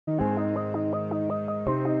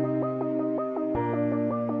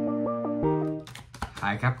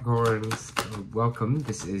Hi Capricorns, welcome.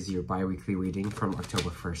 This is your bi-weekly reading from October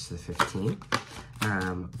 1st to the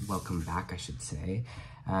 15th. Welcome back, I should say.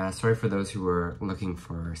 Sorry for those who were looking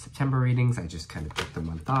for September readings. I just kind of took the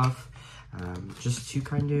month off just to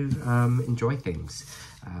kind of enjoy things.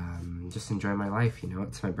 Just enjoy my life, you know.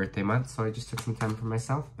 It's my birthday month, so I just took some time for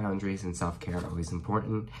myself. Boundaries and self-care are always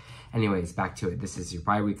important. Anyways, back to it. This is your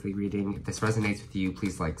bi-weekly reading. If this resonates with you,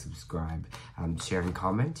 please like, subscribe, share, and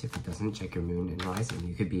comment. If it doesn't, check your moon and rising.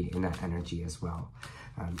 You could be in that energy as well.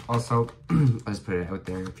 Also, I'll just put it out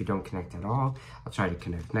there. If you don't connect at all, I'll try to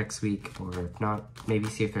connect next week. Or if not, maybe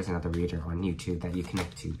see if there's another reader on YouTube that you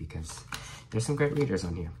connect to, because there's some great readers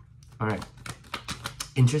on here. All right.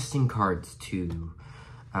 Interesting cards to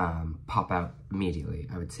pop out immediately,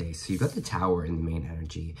 I would say. So you got the Tower in the main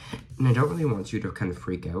energy, and I don't really want you to kind of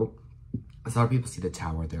freak out. A lot of people see the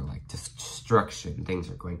Tower, they're like destruction, things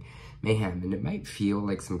are going mayhem, and it might feel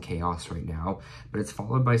like some chaos right now, but it's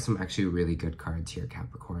followed by some actually really good cards here,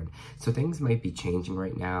 Capricorn. So things might be changing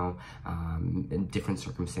right now in different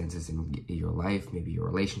circumstances in your life, maybe your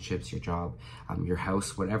relationships, your job, your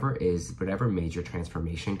house, whatever major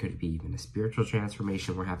transformation, could be even a spiritual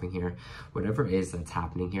transformation we're having here, whatever it is that's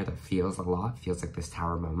happening here that feels like this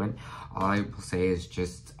Tower moment. All I will say is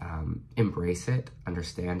just embrace it,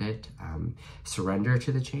 understand it, surrender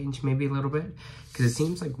to the change maybe a little bit, because it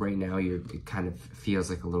seems like right now it kind of feels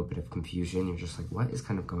like a little bit of confusion. You're just like, what is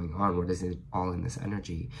kind of going on? What is it all in this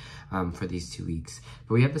energy for these 2 weeks?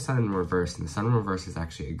 But we have the Sun in reverse, and the Sun in reverse is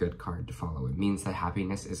actually a good card to follow. It means that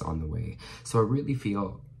happiness is on the way. So I really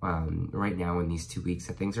feel right now in these 2 weeks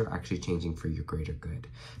that things are actually changing for your greater good.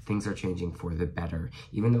 Things are changing for the better,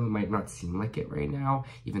 even though it might not seem like it right now,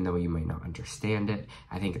 even though you might not understand it.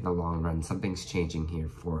 I think in the long run, something's changing here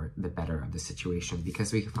for the better of the situation,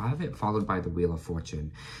 because we have it followed by the Wheel of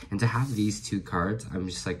Fortune. And to have these two cards, I'm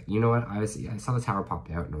just like, you know what, I saw the Tower pop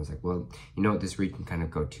out and I was like, well, you know what, this read can kind of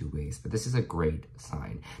go two ways, but this is a great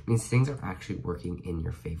sign. It means things are actually working in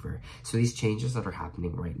your favor. So these changes that are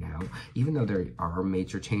happening right now, even though there are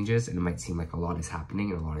major changes and it might seem like a lot is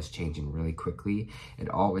happening and a lot is changing really quickly, it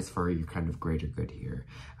all is for your kind of greater good here.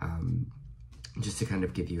 Just to kind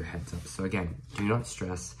of give you a heads up. So again, do not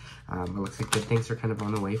stress. It looks like good things are kind of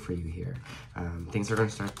on the way for you here. Things are going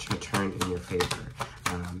to start to turn in your favor.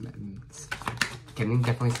 Getting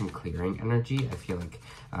definitely some clearing energy. I feel like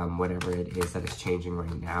whatever it is that is changing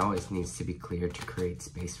right now, it needs to be cleared to create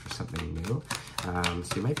space for something new.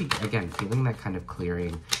 So you might be, again, feeling that kind of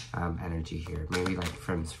clearing energy here. Maybe like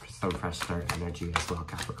from some fresh start energy as well,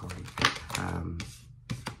 Capricorn.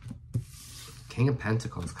 King of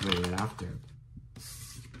Pentacles coming right after.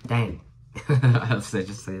 Dang. I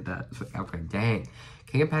just say that. Okay, dang.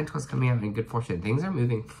 King of Pentacles coming out in good fortune. Things are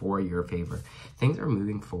moving for your favor. Things are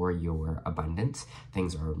moving for your abundance.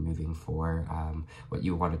 Things are moving for what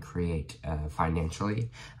you want to create financially.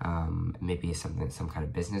 Maybe some kind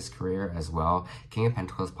of business career as well. King of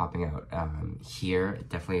Pentacles popping out here.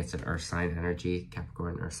 Definitely it's an earth sign energy.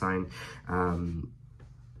 Capricorn earth sign.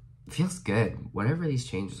 Feels good. Whatever these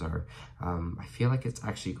changes are, I feel like it's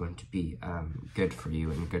actually going to be good for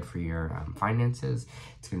you and good for your finances.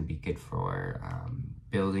 It's going to be good for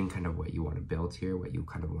building kind of what you want to build here, what you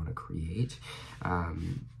kind of want to create.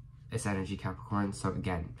 It's energy, Capricorn. So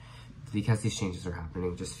again, because these changes are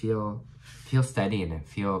happening, just feel steady in it.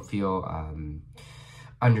 Feel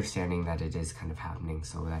understanding that it is kind of happening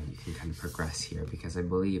so that you can kind of progress here, because I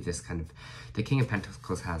believe this kind of, the King of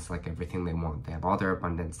Pentacles has like everything they want. They have all their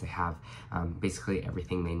abundance. They have basically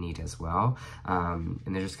everything they need as well. And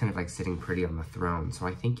they're just kind of like sitting pretty on the throne. So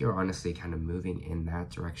I think you're honestly kind of moving in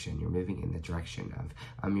that direction. You're moving in the direction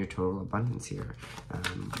of your total abundance here,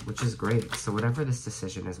 which is great. So whatever this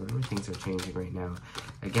decision is, whatever things are changing right now,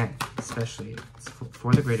 again, especially it's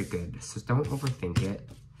for the greater good. So don't overthink it.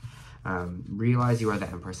 Realize you are the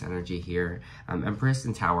Empress energy here. Empress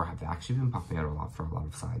and Tower have actually been popping out a lot for a lot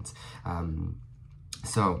of signs.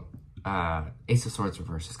 Ace of Swords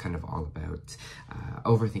reverse is kind of all about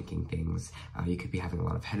overthinking things. You could be having a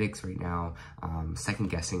lot of headaches right now, second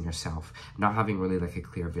guessing yourself, not having really like a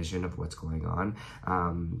clear vision of what's going on.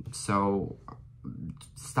 So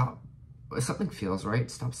stop. If something feels right,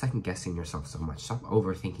 stop second guessing yourself so much. Stop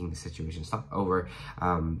overthinking the situation. Stop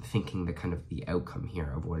thinking the kind of the outcome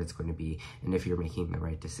here of what it's going to be and if you're making the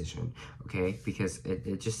right decision, okay? Because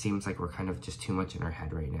it just seems like we're kind of just too much in our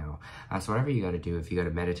head right now. So whatever you got to do, if you got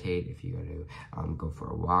to meditate, if you got to go for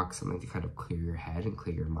a walk, something to kind of clear your head and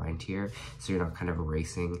clear your mind here, so you're not kind of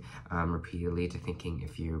racing repeatedly to thinking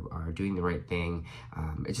if you are doing the right thing.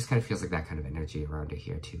 It just kind of feels like that kind of energy around it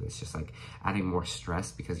here too. It's just like adding more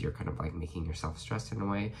stress because you're kind of like making yourself stressed in a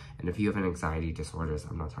way. And if you have an anxiety disorders,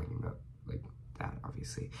 I'm not talking about like that,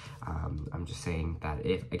 obviously. I'm just saying that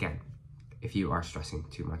if you are stressing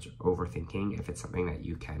too much, overthinking, if it's something that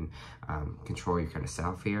you can control your kind of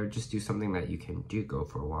self here, just do something that you can do. Go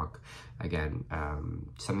for a walk. Again,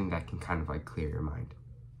 something that can kind of like clear your mind.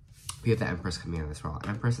 We have the Empress coming in as well.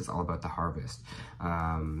 Empress is all about the harvest.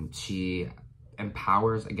 She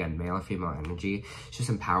empowers, again, male or female energy. She just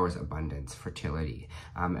empowers abundance, fertility,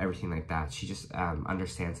 everything like that. She just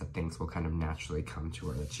understands that things will kind of naturally come to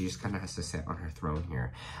her, that she just kind of has to sit on her throne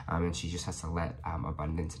here, and she just has to let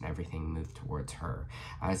abundance and everything move towards her.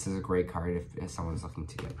 This is a great card if someone's looking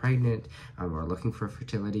to get pregnant or looking for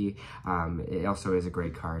fertility. It also is a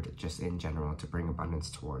great card just in general to bring abundance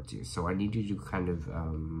towards you. So I need you to kind of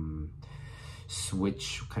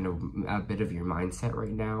switch kind of a bit of your mindset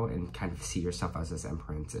right now and kind of see yourself as this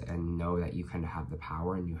empress and know that you kind of have the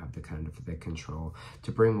power and you have the kind of the control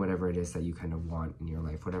to bring whatever it is that you kind of want in your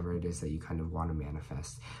life, whatever it is that you kind of want to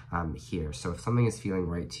manifest here. So if something is feeling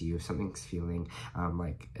right to you, if something's feeling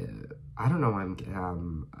like I don't know,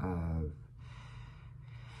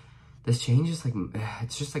 this change is like,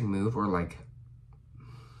 it's just like move, or like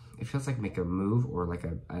it feels like make a move, or like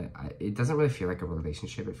it doesn't really feel like a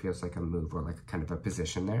relationship. It feels like a move, or like a kind of a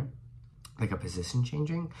position there, like a position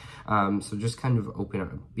changing. So just kind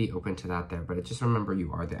of be open to that there. But just remember,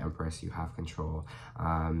 you are the Empress. You have control.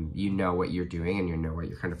 You know what you're doing, and you know what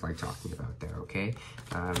you're kind of like talking about there. Okay,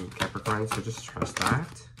 Capricorn. So just trust that.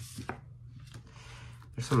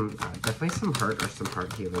 There's some definitely some hurt or some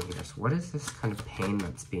heart healing here. So what is this kind of pain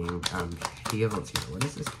that's being healed here? What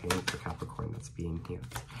is this pain for Capricorn that's being healed?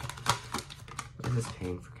 What is this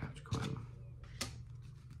pain for Capricorn?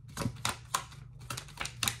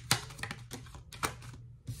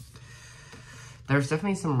 There's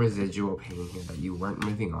definitely some residual pain here that you weren't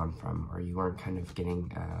moving on from, or you weren't kind of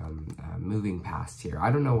getting moving past here.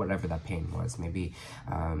 I don't know, whatever that pain was. Maybe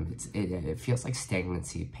it feels like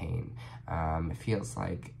stagnancy pain. It feels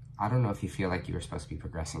like, I don't know if you feel like you were supposed to be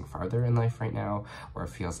progressing farther in life right now, or it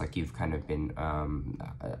feels like you've kind of been, I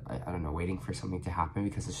don't know, waiting for something to happen,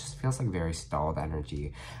 because it just feels like very stalled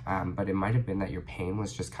energy. But it might have been that your pain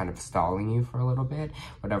was just kind of stalling you for a little bit.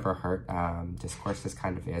 Whatever hurt discourse this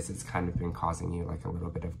kind of is, it's kind of been causing you like a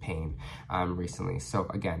little bit of pain recently. So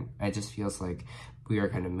again, it just feels like we are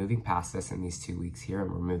kind of moving past this in these 2 weeks here,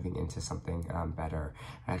 and we're moving into something better.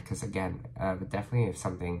 Because again, definitely if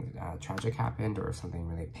something tragic happened, or if something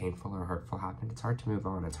really painful or hurtful happened, it's hard to move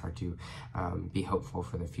on. It's hard to be hopeful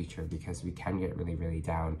for the future, because we can get really, really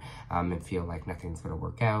down and feel like nothing's going to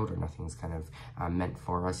work out, or nothing's kind of meant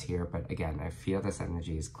for us here. But again, I feel this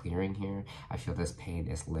energy is clearing here. I feel this pain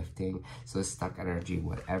is lifting. So this stuck energy,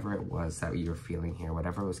 whatever it was that you're feeling here,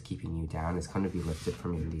 whatever was keeping you down, is going to be lifted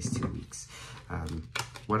from you in these 2 weeks.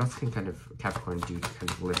 What else can kind of Capricorn do to kind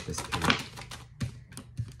of lift this pain?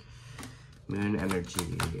 Moon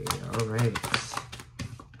energy. All right.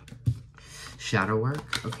 Shadow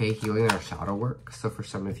work. Okay, healing our shadow work. So for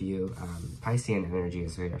some of you, Piscean energy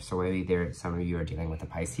is there. So maybe some of you are dealing with the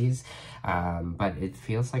Pisces, but it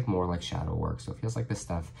feels like more like shadow work. So it feels like this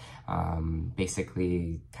stuff,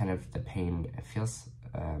 basically kind of the pain, it feels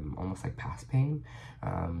almost like past pain.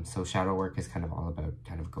 So shadow work is kind of all about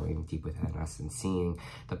kind of going deep within us and seeing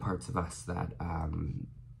the parts of us that,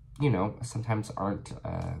 you know, sometimes aren't,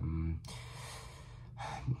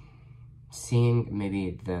 seeing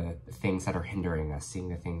maybe the things that are hindering us, seeing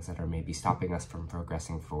the things that are maybe stopping us from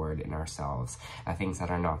progressing forward in ourselves, things that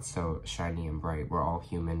are not so shiny and bright. We're all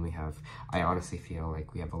human. I honestly feel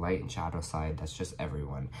like we have a light and shadow side. That's just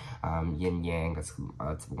everyone. Yin yang,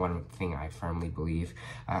 that's one thing I firmly believe.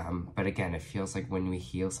 But again, it feels like when we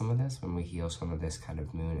heal some of this, kind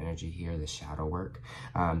of moon energy here, the shadow work,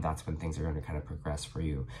 that's when things are going to kind of progress for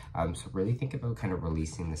you. So really think about kind of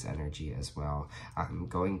releasing this energy as well,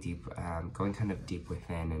 going deep, going kind of deep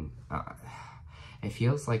within, and it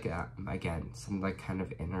feels like again, some like kind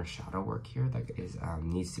of inner shadow work here that is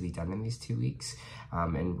needs to be done in these 2 weeks,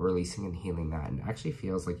 and releasing and healing that. And it actually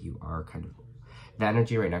feels like you are kind of, the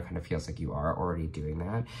energy right now kind of feels like you are already doing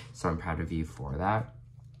that, so I'm proud of you for that.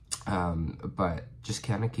 But just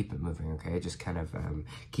kind of keep it moving, okay? Just kind of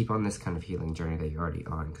keep on this kind of healing journey that you're already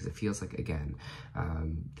on, because it feels like, again,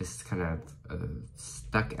 this kind of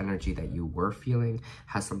stuck energy that you were feeling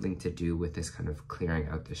has something to do with this kind of clearing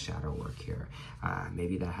out the shadow work here.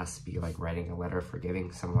 Maybe that has to be like writing a letter,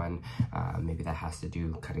 forgiving someone. Maybe that has to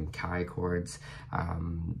do cutting Kai cords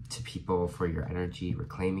to people for your energy,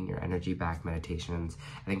 reclaiming your energy back, meditations.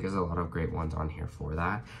 I think there's a lot of great ones on here for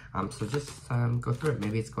that. So just go through it.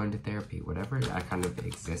 Maybe it's going going to therapy, whatever that kind of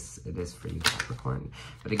exists, it is for you, Capricorn.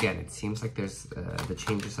 But again, it seems like there's the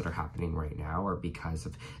changes that are happening right now are because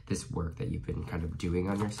of this work that you've been kind of doing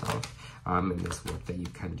on yourself, and this work that you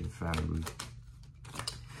kind of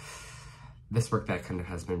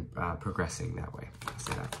has been progressing that way. I'll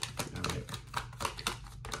say that. All right.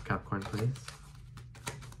 Capricorn, please.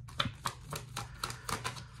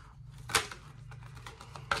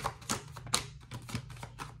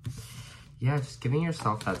 Yeah, just giving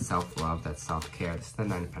yourself that self-love, that self-care. This is the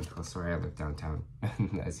Nine of Pentacles. Sorry, I looked downtown.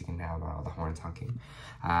 As you can have all the horns honking.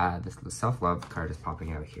 This self-love card is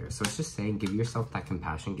popping out here. So it's just saying, give yourself that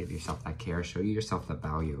compassion, give yourself that care, show yourself that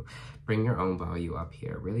value. Bring your own value up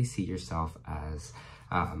here. Really see yourself as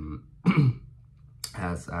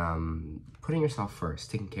putting yourself first,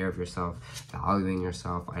 taking care of yourself, valuing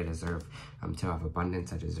yourself. I deserve to have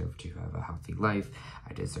abundance. I deserve to have a healthy life.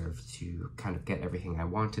 I deserve to kind of get everything I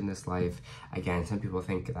want in this life. Again, some people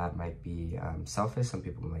think that might be selfish. Some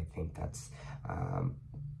people might think that's,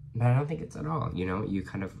 but I don't think it's at all. You know, you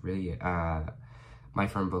kind of really, my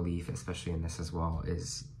firm belief, especially in this as well,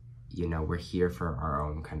 is, you know, we're here for our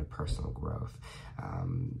own kind of personal growth.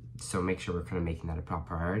 So make sure we're kind of making that a top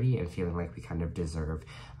priority and feeling like we kind of deserve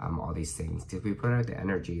all these things. If we put out the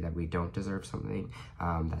energy that we don't deserve something,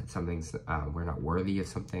 that something's, we're not worthy of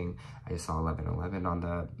something. I just saw 1111 on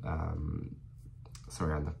the,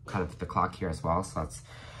 sorry, on the kind of the clock here as well. So that's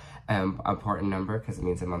important number because it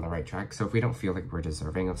means I'm on the right track. So if we don't feel like we're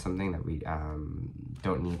deserving of something, that we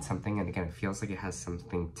don't need something, and again, it feels like it has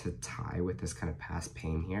something to tie with this kind of past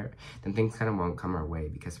pain here, then things kind of won't come our way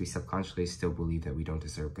because we subconsciously still believe that we don't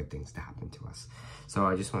deserve good things to happen to us. So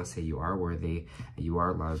I just want to say you are worthy, you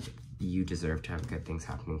are loved, you deserve to have good things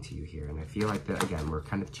happening to you here. And I feel like that, again, we're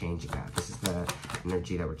kind of changing that. This is the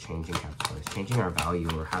energy that we're changing, Capricorn. It's changing our value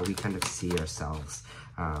or how we kind of see ourselves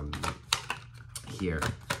here.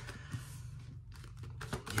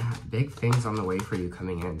 Yeah, big things on the way for you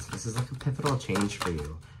coming in. So this is like a pivotal change for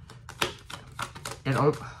you. And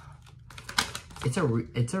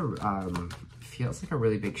feels like a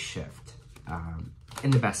really big shift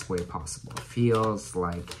in the best way possible. It feels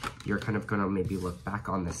like you're kind of going to maybe look back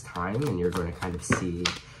on this time and you're going to kind of see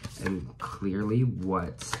and clearly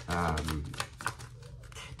what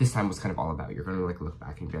this time was kind of all about. You're going to like look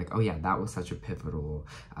back and be like, oh yeah, that was such a pivotal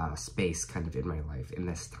space kind of in my life in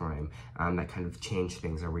this time that kind of changed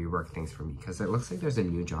things or reworked things for me, because it looks like there's a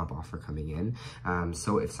new job offer coming in.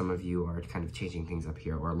 So if some of you are kind of changing things up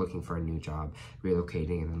here or looking for a new job,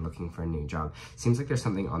 relocating and then looking for a new job, seems like there's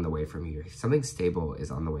something on the way from you. Something stable is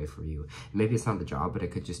on the way for you. Maybe it's not the job, but it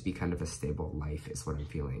could just be kind of a stable life is what I'm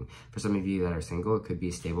feeling. For some of you that are single, it could be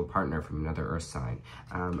a stable partner from another earth sign.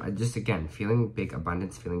 Just again, feeling big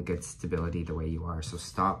abundance, feeling good stability the way you are. So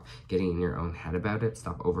stop getting in your own head about it.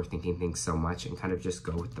 Stop overthinking things so much and kind of just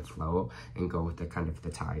go with the flow and go with the kind of the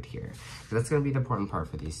tide here. So that's going to be the important part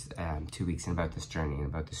for these 2 weeks and about this journey and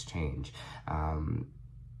about this change.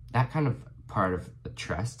 That kind of part of the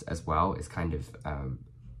trust as well is kind of,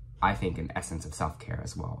 I think, an essence of self-care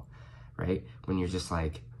as well, right? When you're just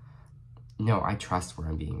like, no, I trust where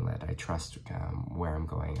I'm being led. I trust where I'm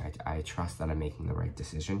going. I trust that I'm making the right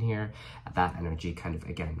decision here. That energy kind of,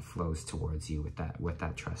 again, flows towards you with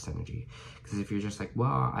that trust energy. Because if you're just like,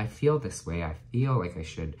 well, I feel this way. I feel like I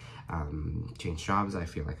should change jobs. I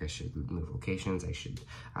feel like I should move locations. I should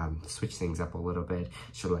switch things up a little bit.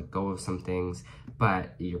 Should let go of some things.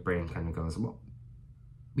 But your brain kind of goes, well,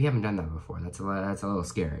 we haven't done that before. That's a little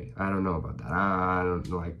scary. I don't know about that. I don't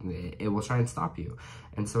like it will try and stop you.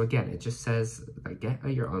 And so again, it just says like, get out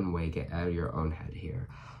of your own way, get out of your own head here,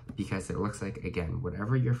 because it looks like, again,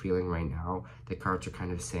 whatever you're feeling right now, the cards are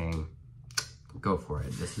kind of saying, go for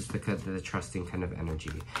it. This is the trusting kind of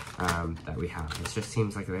energy that we have. It just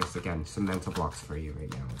seems like there's, again, some mental blocks for you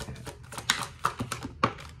right now with it.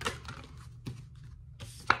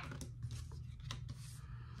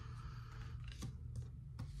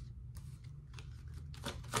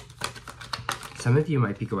 Some of you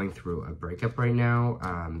might be going through a breakup right now.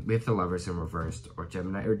 We have the Lovers in reversed, or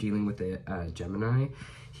Gemini, or dealing with the Gemini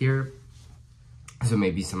here. So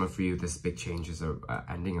maybe some of you, this big change is a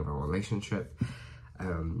ending of a relationship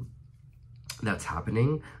that's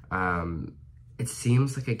happening. It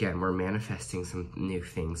seems like, again, we're manifesting some new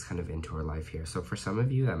things kind of into our life here. So for some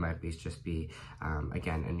of you, that might be just be,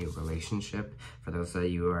 again, a new relationship. For those of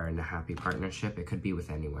you who are in a happy partnership, it could be with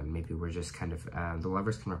anyone. Maybe we're just kind of, the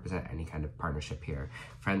Lovers can represent any kind of partnership here.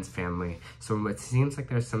 Friends, family. So it seems like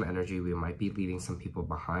there's some energy. We might be leaving some people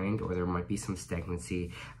behind, or there might be some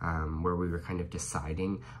stagnancy where we were kind of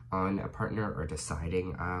deciding on a partner or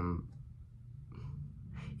deciding,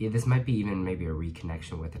 this might be even maybe a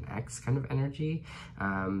reconnection with an ex kind of energy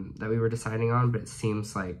that we were deciding on, but it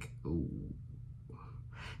seems like,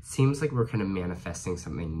 we're kind of manifesting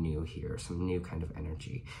something new here, some new kind of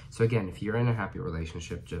energy. So again, if you're in a happy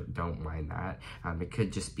relationship, don't mind that. It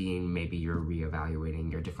could just be maybe you're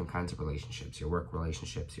reevaluating your different kinds of relationships, your work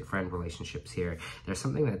relationships, your friend relationships here. There's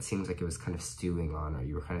something that seems like it was kind of stewing on, or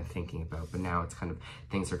you were kind of thinking about, but now it's kind of,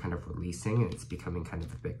 things are kind of releasing and it's becoming kind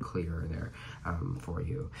of a bit clearer there for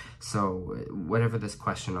you. So whatever this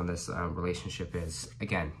question on this relationship is,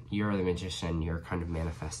 again, you're the magician, you're kind of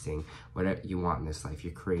manifesting what you want in this life.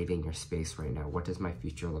 You're creating your space right now. What does my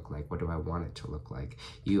future look like? What do I want it to look like?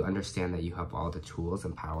 You understand that you have all the tools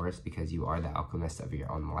and powers because you are the alchemist of your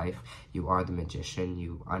own life. You are the magician.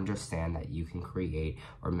 You understand that you can create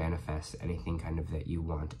or manifest anything kind of that you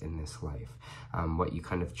want in this life, what you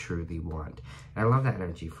kind of truly want. And I love that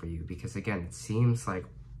energy for you because, again, it seems like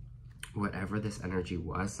whatever this energy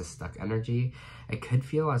was, the stuck energy, it could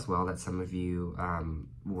feel as well that some of you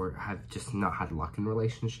have just not had luck in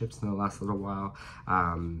relationships in the last little while.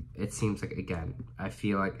 It seems like, again, it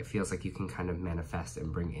feels like you can kind of manifest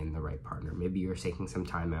and bring in the right partner. Maybe you're taking some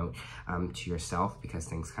time out to yourself because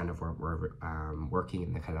things kind of were working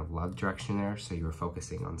in the kind of love direction there, so you were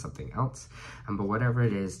focusing on something else. But whatever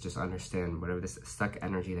it is, just understand whatever this stuck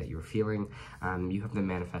energy that you're feeling, you have the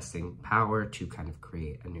manifesting power to kind of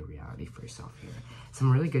create a new reality for yourself here.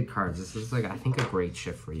 Some really good cards. This is, like, I think, a great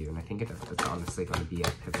shift for you, and I think it's honestly going to be a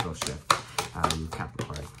pivotal shift,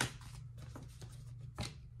 Capricorn.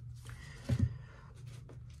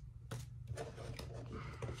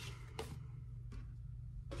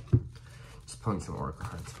 Just pulling some oracle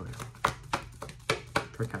cards for you.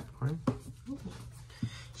 For Capricorn. Ooh,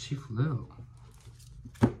 she flew.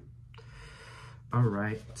 All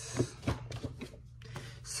right.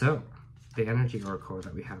 So, the energy oracle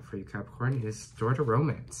that we have for you, Capricorn, is door to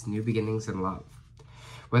romance, new beginnings in love.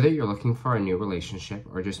 Whether you're looking for a new relationship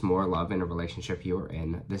or just more love in a relationship you are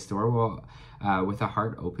in, this door will, with a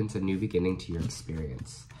heart, opens a new beginning to your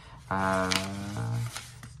experience.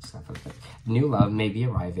 New love may be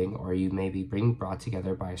arriving, or you may be being brought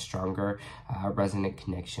together by a stronger, resonant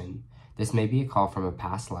connection. This may be a call from a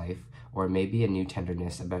past life, or it may be a new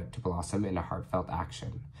tenderness about to blossom in a heartfelt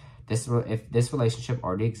action. If this relationship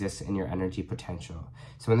already exists in your energy potential.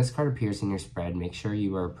 So when this card appears in your spread, make sure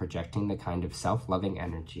you are projecting the kind of self-loving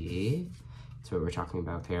energy, that's what we're talking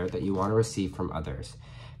about here, that you want to receive from others.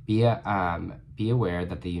 Be aware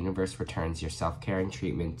that the universe returns your self-caring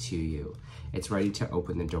treatment to you. It's ready to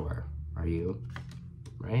open the door. Are you?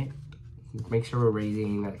 Right? Make sure we're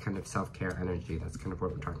radiating that kind of self-care energy. That's kind of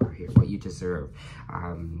what we're talking about here, what you deserve.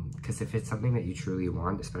 Because if it's something that you truly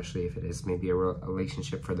want, especially if it is maybe a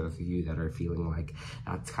relationship for those of you that are feeling like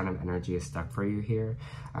that kind of energy is stuck for you here,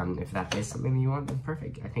 if that is something that you want, then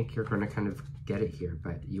perfect. I think you're going to kind of get it here,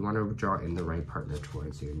 but you want to draw in the right partner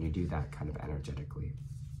towards you, and you do that kind of energetically.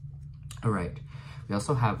 All right. We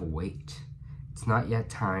also have wait. It's not yet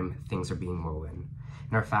time. Things are being woven.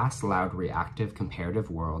 In our fast, loud, reactive,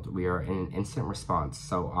 comparative world, we are in an instant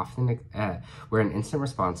response. Where an instant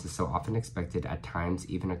response is so often expected, at times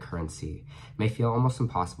even a currency. It may feel almost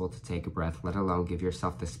impossible to take a breath, let alone give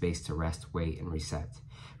yourself the space to rest, wait, and reset.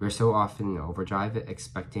 We are so often in overdrive,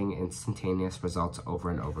 expecting instantaneous results over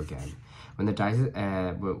and over again. When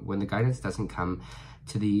the guidance doesn't come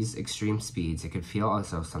to these extreme speeds, it could feel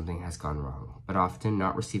as though something has gone wrong. But often,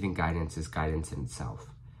 not receiving guidance is guidance in itself.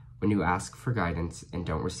 When you ask for guidance and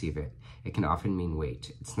don't receive it, it can often mean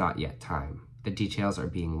wait. It's not yet time. The details are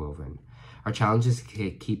being woven. Our challenge is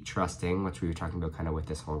to keep trusting, which we were talking about kind of with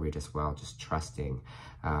this whole read as well, just trusting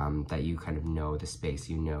that you kind of know the space,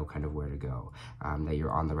 you know kind of where to go, that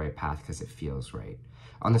you're on the right path because it feels right.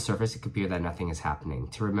 On the surface, it could appear that nothing is happening.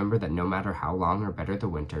 To remember that no matter how long or bitter the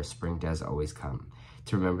winter, spring does always come.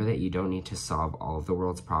 To remember that you don't need to solve all of the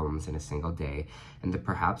world's problems in a single day, and that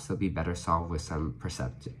perhaps they'll be better solved with some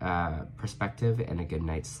perspective and a good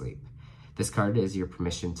night's sleep. This card is your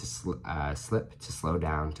permission to slip, to slow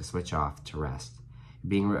down, to switch off, to rest.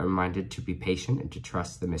 Being reminded to be patient and to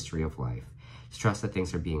trust the mystery of life. To trust that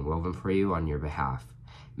things are being woven for you on your behalf.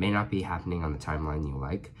 It may not be happening on the timeline you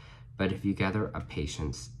like, but if you gather up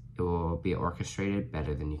patience, it will be orchestrated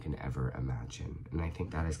better than you can ever imagine. And I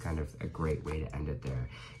think that is kind of a great way to end it there,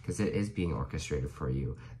 because it is being orchestrated for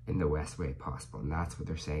you in the best way possible. And that's what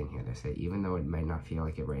they're saying here. They say, even though it might not feel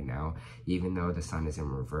like it right now, even though the sun is in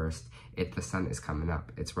reverse, the sun is coming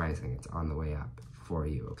up, it's rising, it's on the way up for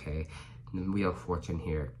you, okay? And the Wheel of Fortune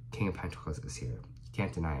here, King of Pentacles is here. You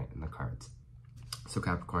can't deny it in the cards. So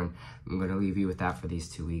Capricorn, I'm going to leave you with that for these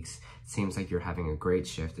 2 weeks. It seems like you're having a great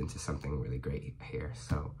shift into something really great here.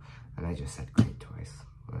 So, and I just said great twice.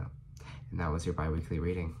 Well, and that was your bi-weekly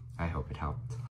reading. I hope it helped.